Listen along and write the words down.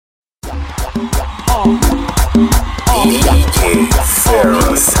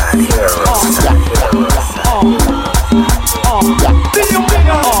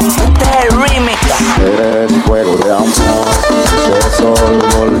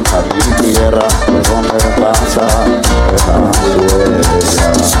tierra, por donde pasa, deja su huella.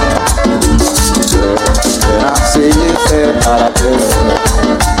 Que naciste para que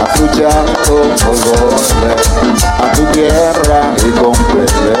a tu llanto por volver a tu tierra y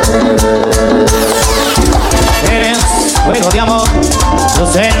comprender. Eres fuego de amor,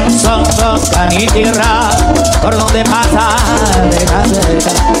 luz en nosotros, pan y tierra, por donde pasa, déjate.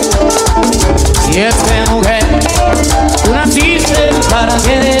 Y es que mujer, tú naciste para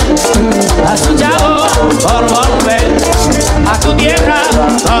querer, has luchado por volver a tu tierra,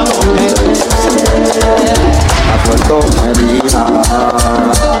 donde A Puerto Melina,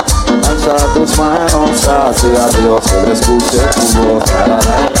 alza tus manos hacia Dios, que le escuche tu voz.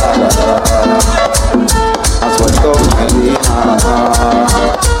 A Puerto Melina,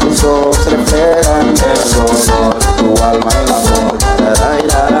 tus ojos reflejan el dolor, tu alma y el amor.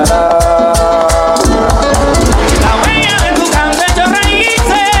 la huella de tu canto hecho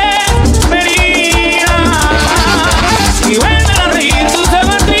raíces, Melina, y vuelven a reír tus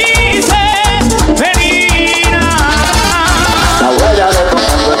cicatrices, Melina. La huella de tu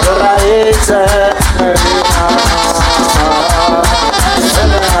canto hecho raíces, Melina,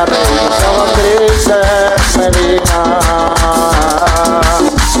 vuelven a reír tus cicatrices, Melina.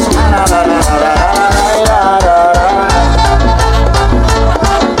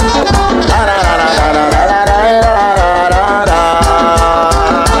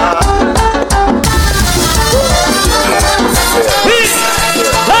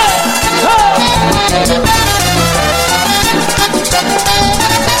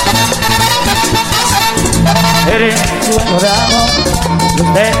 Eres fuego de amor, luz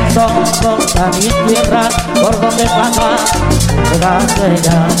de nosotros, pan y tierra, por donde pasa, déjate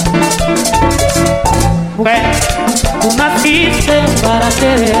ya. Mujer, tú naciste para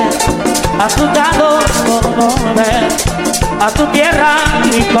querer, has luchado por volver a tu tierra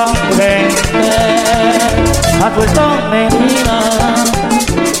y comprender. Has vuelto Melina,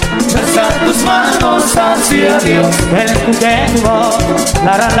 alza tus manos hacia Dios, que le escuche tu voz,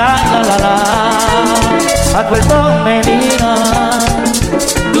 la la la la la la. Has vuelto Melina,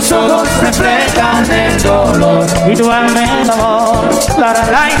 tus ojos reflejan el dolor y tu alma el amor, la la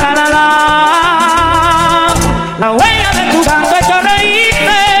la la la la. La huella de tu canto hecho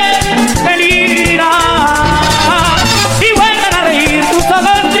raíces, Melina, y vuelven a reír tus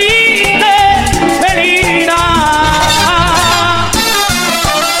ojos tristes, Melina.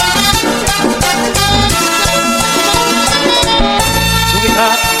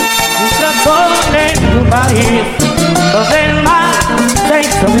 Tus razones, tu país, donde el mar se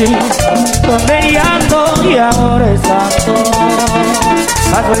hizo gris, donde llanto y amor es santo.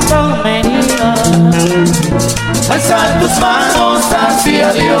 Has vuelto Melina, alza tus manos hacia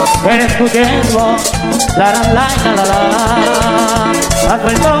Dios, eres tu tiempo, la la la la la la. Has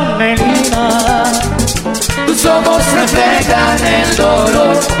vuelto Melina, tus ojos reflejan el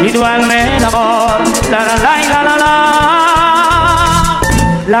dolor y tu alma el amor, la la la la la la.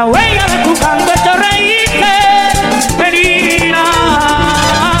 La huella de tu canto hecho raíces, Melina,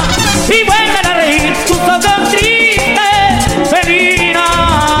 y vuelven a reír tus ojos tristes, Melina.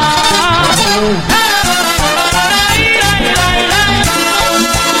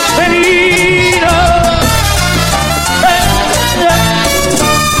 Melina.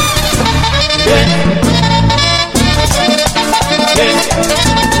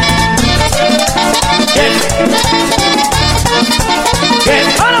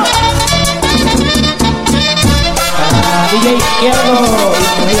 DJ Izquierdo y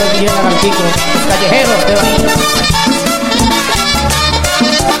conmigo DJ Lagartico, los callejeros de